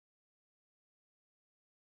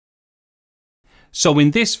So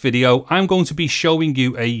in this video, I'm going to be showing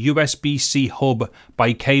you a USB-C hub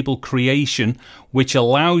by Cable Creation, which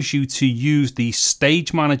allows you to use the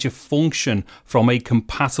Stage Manager function from a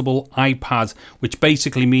compatible iPad, which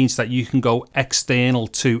basically means that you can go external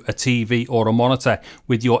to a TV or a monitor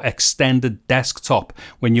with your extended desktop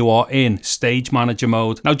when you are in Stage Manager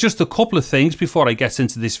mode. Now, just a couple of things before I get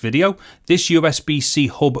into this video. This USB-C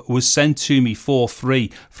hub was sent to me for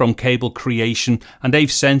free from Cable Creation, and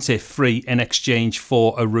they've sent it free in exchange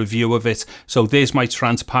for a review of it. So there's my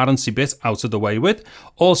transparency bit out of the way with.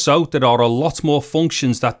 Also, there are a lot more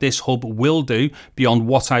functions that this hub will do beyond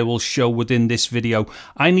what I will show within this video.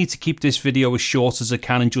 I need to keep this video as short as I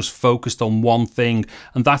can and just focused on one thing,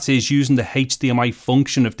 and that is using the HDMI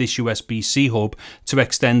function of this USB-C hub to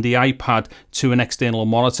extend the iPad to an external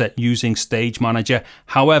monitor using Stage Manager.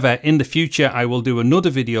 However, in the future I will do another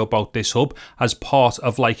video about this hub as part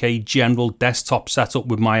of like a general desktop setup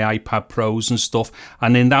with my iPad Pros and stuff,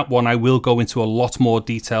 and in that one I will go into a lot more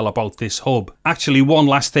detail about this hub. Actually, one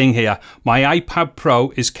last thing here, my iPad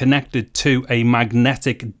Pro is connected to a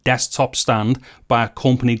magnetic desktop stand by a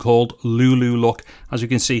company called Lulu Look. As you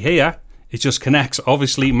can see here, it just connects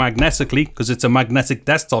obviously magnetically because it's a magnetic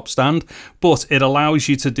desktop stand, but it allows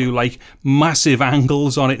you to do like massive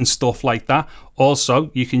angles on it and stuff like that. Also,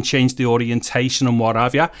 you can change the orientation and what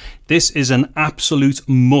have you. This is an absolute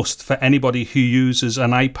must for anybody who uses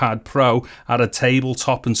an iPad Pro at a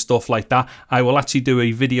tabletop and stuff like that. I will actually do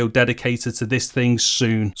a video dedicated to this thing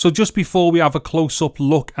soon. So just before we have a close-up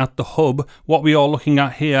look at the hub, what we are looking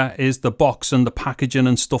at here is the box and the packaging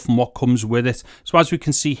and stuff and what comes with it. So as we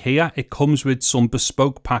can see here, it comes with some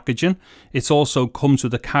bespoke packaging. It also comes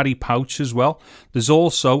with a carry pouch as well. There's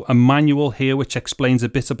also a manual here which explains a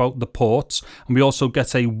bit about the ports. And we also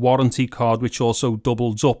get a warranty card which also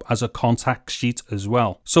doubles up as a contact sheet as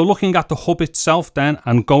well. So looking at the hub itself then,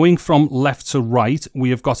 and going from left to right,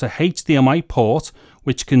 we have got a HDMI port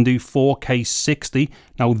which can do 4K 60.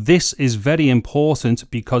 Now this is very important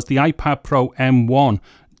because the iPad Pro M1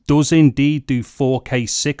 does indeed do 4K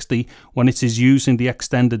 60 when it is using the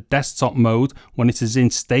extended desktop mode, when it is in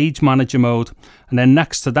Stage Manager mode. And then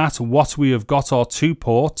next to that, what we have got are two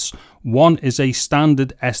ports. One is a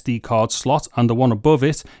standard SD card slot and the one above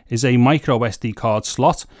it is a micro SD card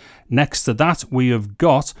slot. Next to that, we have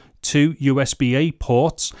got two USB-A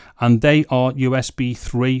ports, and they are USB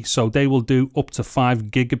 3, so they will do up to 5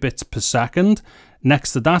 gigabits per second.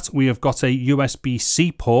 Next to that, we have got a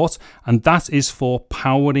USB-C port, and that is for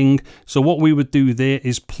powering. So what we would do there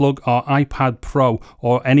is plug our iPad Pro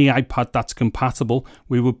or any iPad that's compatible.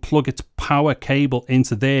 We would plug its power cable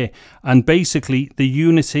into there, and basically the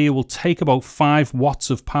unit here will take about 5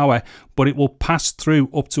 watts of power, but it will pass through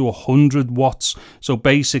up to 100 watts. So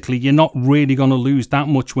basically you're not really going to lose that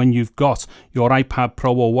much when you've got your iPad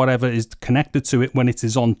Pro or whatever is connected to it when it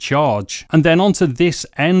is on charge. And then onto this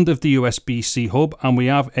end of the USB-C hub, and we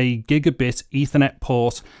have a gigabit Ethernet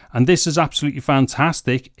port, and this is absolutely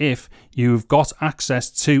fantastic if you've got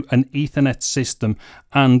access to an Ethernet system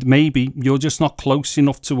and maybe you're just not close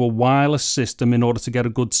enough to a wireless system in order to get a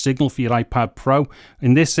good signal for your iPad Pro.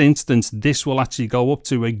 In this instance, this will actually go up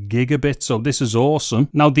to a gigabit, so this is awesome.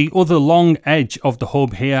 Now the other long edge of the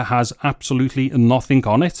hub here has absolutely nothing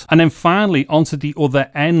on it. And then finally onto the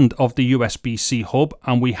other end of the USB-C hub,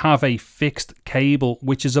 and we have a fixed cable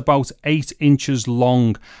which is about 8 inches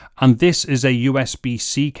long, and this is a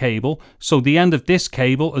USB-C cable. So the end of this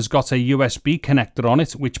cable has got a USB connector on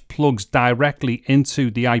it which plugs directly into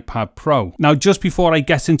the iPad Pro. Now just before I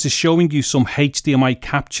get into showing you some HDMI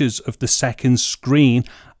captures of the second screen,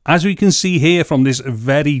 as we can see here from this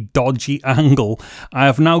very dodgy angle, I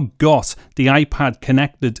have now got the iPad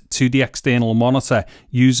connected to the external monitor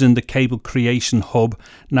using the Cable Creation hub.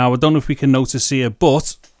 Now I don't know if we can notice here,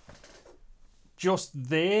 but just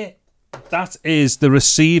there, that is the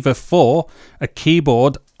receiver for a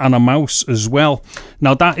keyboard and a mouse as well.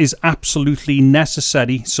 Now that is absolutely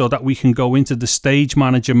necessary so that we can go into the Stage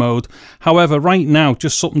Manager mode. However, right now,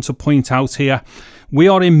 just something to point out here, we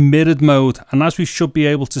are in mirrored mode, and as we should be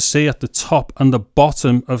able to see at the top and the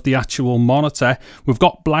bottom of the actual monitor, we've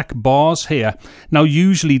got black bars here. Now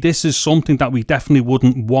usually this is something that we definitely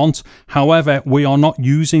wouldn't want. However, we are not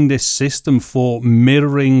using this system for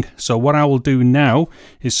mirroring, so what I will do now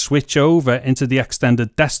is switch over into the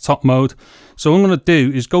extended desktop mode. So what I'm going to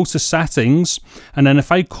do is go to settings, and then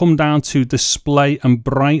if I come down to display and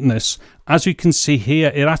brightness, as you can see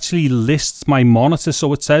here, it actually lists my monitor.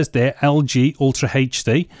 So it says there LG Ultra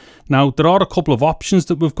HD. Now there are a couple of options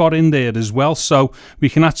that we've got in there as well, so we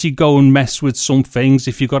can actually go and mess with some things.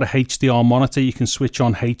 If you've got a HDR monitor, you can switch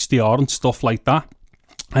on HDR and stuff like that.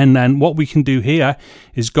 And then what we can do here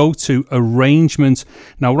is go to arrangement.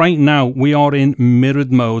 Now right now we are in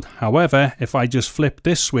mirrored mode. However, if I just flip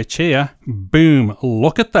this switch here, boom,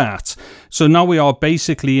 look at that. So now we are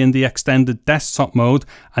basically in the extended desktop mode,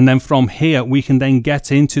 and then from here we can then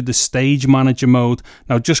get into the stage manager mode.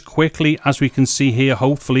 Now just quickly, as we can see here,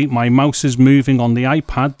 hopefully my mouse is moving on the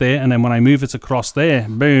iPad there, and then when I move it across there,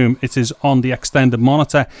 boom, it is on the extended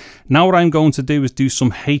monitor. Now what I'm going to do is do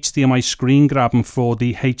some HDMI screen grabbing for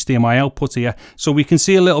the HDMI output here, so we can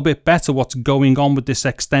see a little bit better what's going on with this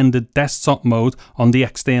extended desktop mode on the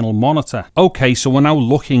external monitor. Okay, so we're now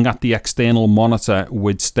looking at the external monitor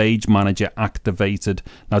with Stage Manager activated.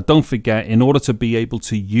 Now don't forget, in order to be able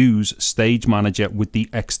to use Stage Manager with the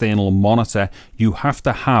external monitor, you have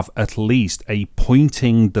to have at least a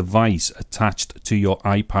pointing device attached to your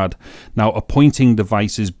iPad. Now a pointing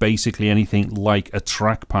device is basically anything like a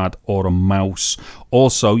trackpad or a mouse.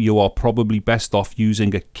 Also, you are probably best off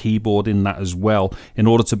using a keyboard in that as well, in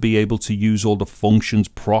order to be able to use all the functions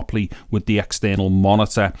properly with the external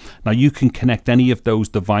monitor. Now you can connect any of those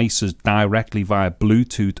devices directly via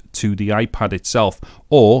Bluetooth to the iPad itself,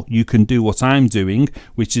 or you can do what I'm doing,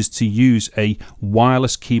 which is to use a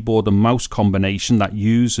wireless keyboard and mouse combination that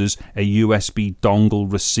uses a USB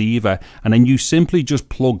dongle receiver, and then you simply just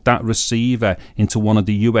plug that receiver into one of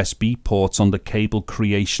the USB ports on the Cable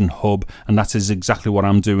Creation Hub, and that is exactly what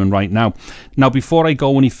I'm doing right now. Now before I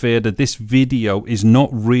go any further, this video is not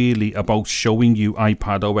really about showing you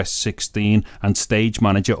iPadOS 16 and Stage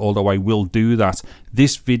Manager, although I will do that.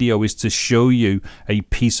 This video is to show you a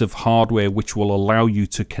piece of hardware which will allow you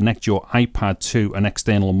to connect your iPad to an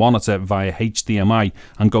external monitor via HDMI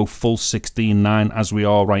and go full 16:9 as we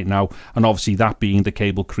are right now, and obviously that being the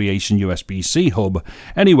Cable Creation USB-C hub.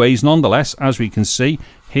 Anyways, nonetheless, as we can see,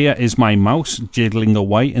 here is my mouse jiggling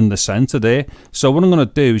away in the center there. So what I'm going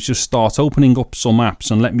to do is just start opening up some apps,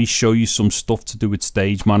 and let me show you some stuff to do with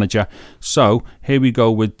Stage Manager. So here we go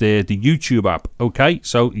with the YouTube app. Okay,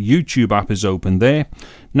 so YouTube app is open there.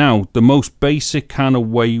 Now the most basic kind of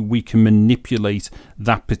way we can manipulate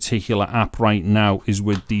that particular app right now is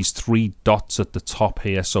with these three dots at the top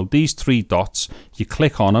here. So these three dots, you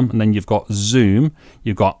click on them, and then you've got zoom,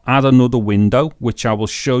 you've got add another window, which I will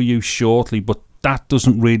show you shortly, but that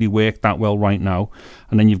doesn't really work that well right now.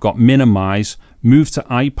 And then you've got minimize, move to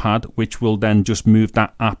iPad, which will then just move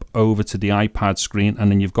that app over to the iPad screen, and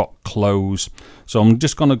then you've got close. So I'm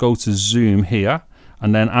just going to go to zoom here,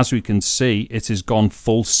 and then as we can see, it has gone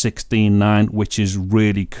full 16:9, which is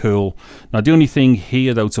really cool. Now the only thing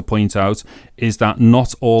here though to point out is that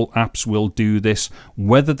not all apps will do this.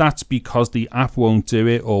 Whether that's because the app won't do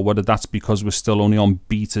it, or whether that's because we're still only on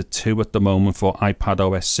beta 2 at the moment for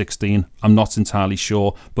iPadOS 16, I'm not entirely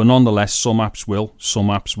sure, but nonetheless some apps will, some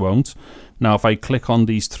apps won't. Now if I click on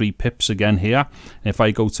these three pips again here, if I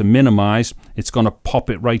go to minimize, it's going to pop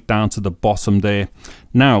it right down to the bottom there.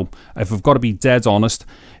 Now if I've got to be dead honest,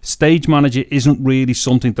 Stage Manager isn't really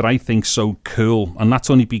something that I think so cool, and that's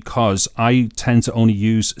only because I tend to only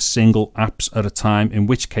use single apps at a time, in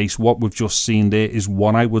which case what we've just seen there is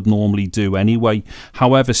what I would normally do anyway.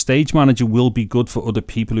 However, Stage Manager will be good for other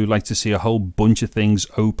people who like to see a whole bunch of things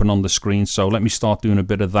open on the screen, so let me start doing a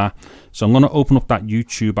bit of that. So I'm going to open up that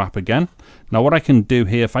YouTube app again. Now what I can do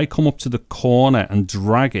here, if I come up to the corner and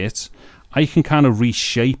drag it, I can kind of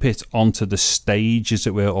reshape it onto the stage, as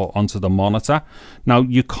it were, or onto the monitor. Now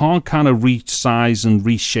you can't kind of resize and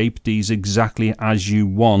reshape these exactly as you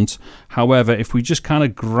want. However, if we just kind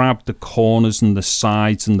of grab the corners and the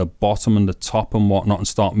sides and the bottom and the top and whatnot and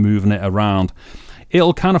start moving it around,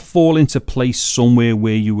 it'll kind of fall into place somewhere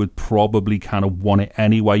where you would probably kind of want it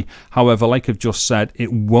anyway. However, like I've just said,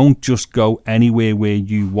 it won't just go anywhere where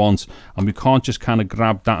you want, and we can't just kind of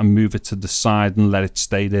grab that and move it to the side and let it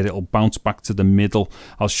stay there. It'll bounce back to the middle.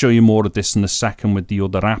 I'll show you more of this in a second with the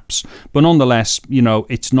other apps, but nonetheless, you know,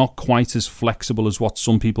 it's not quite as flexible as what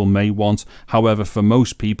some people may want. However, for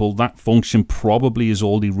most people, that function probably is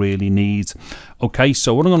all they really need. Okay,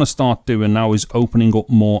 so what I'm going to start doing now is opening up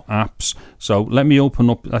more apps. So let me open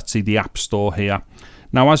up, let's see, the App Store here.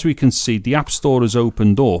 Now as we can see, the App Store has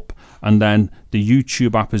opened up, and then the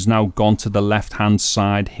YouTube app has now gone to the left hand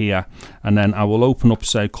side here, and then I will open up,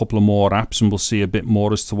 say, a couple of more apps, and we'll see a bit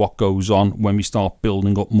more as to what goes on when we start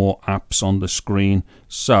building up more apps on the screen.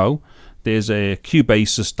 So there's a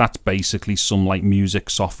Cubasis, that's basically some like music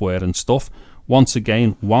software and stuff. Once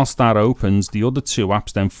again, whilst that opens, the other two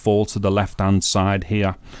apps then fall to the left hand side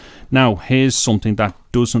here. Now here's something that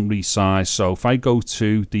doesn't resize. So if I go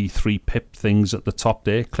to the three pip things at the top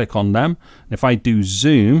there, click on them, and if I do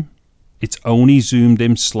zoom, it's only zoomed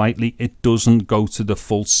in slightly. It doesn't go to the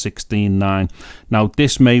full 16:9. Now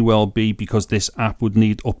this may well be because this app would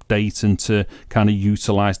need updating to kind of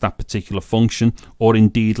utilize that particular function, or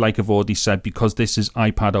indeed, like I've already said, because this is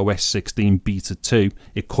iPadOS 16 beta 2,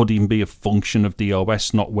 it could even be a function of the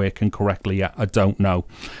OS not working correctly yet. I don't know.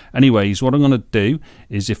 Anyways, what I'm going to do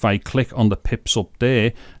is if I click on the pips up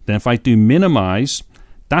there, then if I do minimize,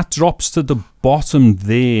 that drops to the bottom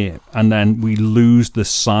there, and then we lose the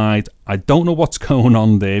side. I don't know what's going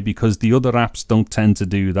on there because the other apps don't tend to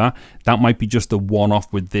do that. That might be just a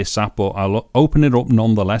one-off with this app, but I'll open it up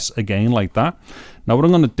nonetheless again like that. Now what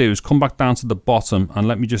I'm going to do is come back down to the bottom and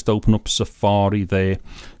let me just open up Safari there.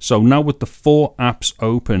 So now with the 4 apps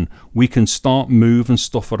open, we can start moving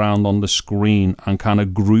stuff around on the screen and kind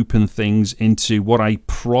of grouping things into what I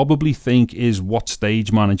probably think is what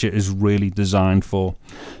Stage Manager is really designed for.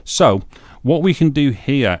 So what we can do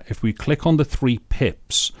here, if we click on the 3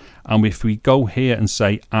 pips, and if we go here and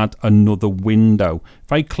say add another window,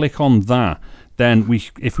 if I click on that, then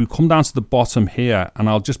if we come down to the bottom here, and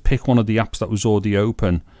I'll just pick one of the apps that was already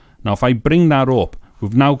open. Now if I bring that up,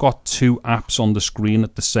 we've now got 2 apps on the screen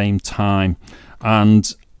at the same time,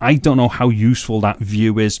 and I don't know how useful that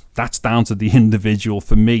view is. That's down to the individual.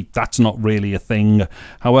 For me, that's not really a thing.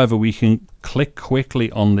 However, we can click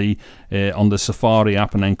quickly on the Safari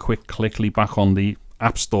app and then quickly back on the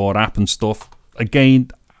App Store app and stuff. Again,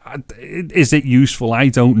 is it useful? I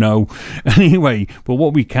don't know. Anyway, but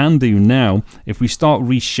what we can do now, if we start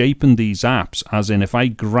reshaping these apps, as in if I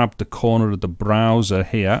grab the corner of the browser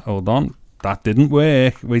here, hold on, that didn't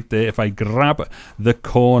work. Wait there. If I grab the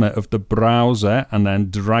corner of the browser and then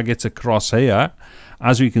drag it across here,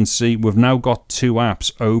 as we can see, we've now got 2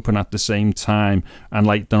 apps open at the same time, and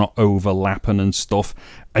like they're not overlapping and stuff.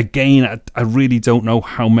 Again, I really don't know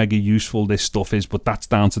how mega useful this stuff is, but that's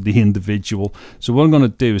down to the individual. So what I'm going to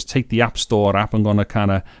do is take the App Store app. I'm going to kind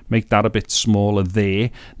of make that a bit smaller there.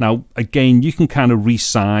 Now, again, you can kind of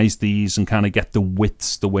resize these and kind of get the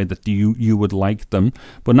widths the way that you would like them.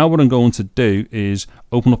 But now what I'm going to do is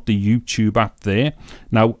open up the YouTube app there.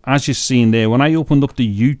 Now, as you've seen there, when I opened up the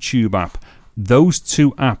YouTube app, those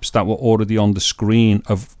 2 apps that were already on the screen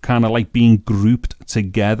have kind of like being grouped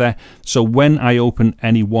together. So when I open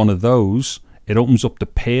any one of those, it opens up the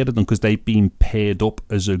pair of them because they've been paired up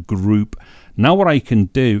as a group. Now what I can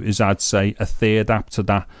do is add, say, a 3rd app to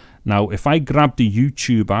that. Now if I grab the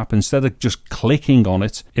YouTube app, instead of just clicking on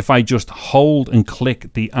it, if I just hold and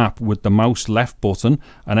click the app with the mouse left button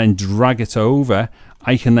and then drag it over,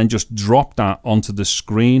 I can then just drop that onto the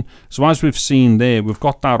screen. So as we've seen there, we've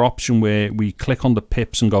got that option where we click on the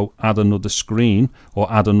pips and go add another screen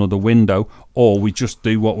or add another window, or we just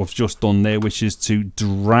do what we've just done there, which is to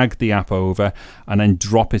drag the app over and then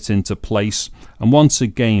drop it into place. And once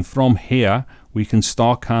again, from here, we can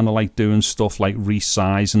start kind of like doing stuff like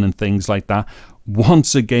resizing and things like that.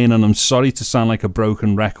 Once again, and I'm sorry to sound like a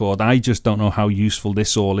broken record, I just don't know how useful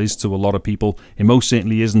this all is to a lot of people. It most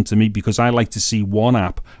certainly isn't to me, because I like to see one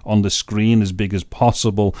app on the screen as big as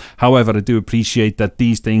possible. However, I do appreciate that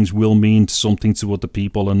these things will mean something to other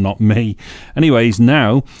people and not me. Anyways,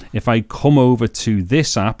 now if I come over to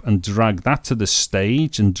this app and drag that to the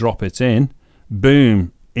stage and drop it in,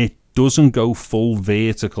 boom, it doesn't go full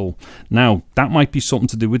vertical. Now that might be something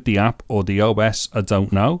to do with the app or the OS, I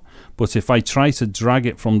don't know, but if I try to drag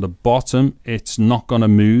it from the bottom, it's not going to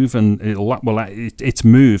move, and it's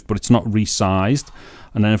moved but it's not resized.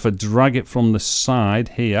 And then if I drag it from the side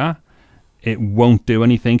here, it won't do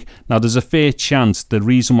anything. Now there's a fair chance the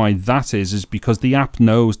reason why that is because the app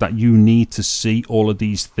knows that you need to see all of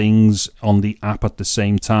these things on the app at the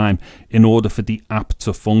same time in order for the app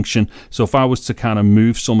to function. So if I was to kind of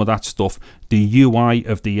move some of that stuff, the UI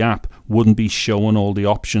of the app wouldn't be showing all the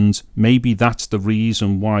options. Maybe that's the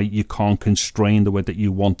reason why you can't constrain the way that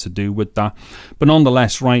you want to do with that. But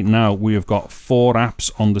nonetheless, right now we have got 4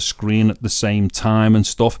 apps on the screen at the same time and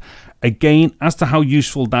stuff. Again, as to how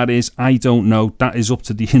useful that is, I don't know. That is up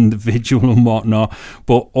to the individual and whatnot.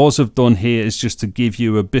 But all I've done here is just to give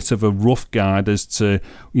you a bit of a rough guide as to,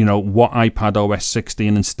 you know, what iPadOS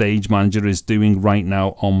 16 and Stage Manager is doing right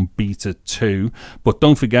now on Beta 2. But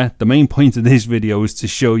don't forget, the main point of this video is to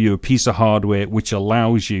show you a piece of hardware which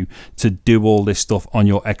allows you to do all this stuff on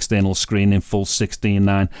your external screen in full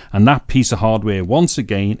 16:9. And that piece of hardware, once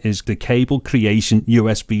again, is the Cable Creation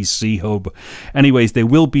USB-C hub. Anyways, there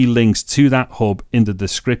will be links links to that hub in the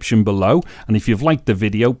description below. And if you've liked the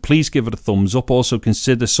video, please give it a thumbs up. Also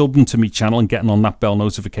consider subbing to my channel and getting on that bell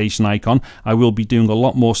notification icon. I will be doing a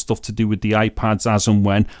lot more stuff to do with the iPads as and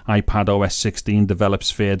when iPadOS 16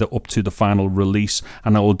 develops further up to the final release,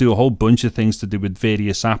 and I will do a whole bunch of things to do with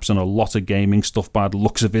various apps and a lot of gaming stuff by the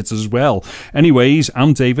looks of it as well. Anyways,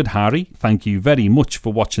 I'm David Harry. Thank you very much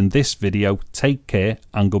for watching this video. Take care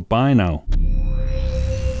and goodbye now.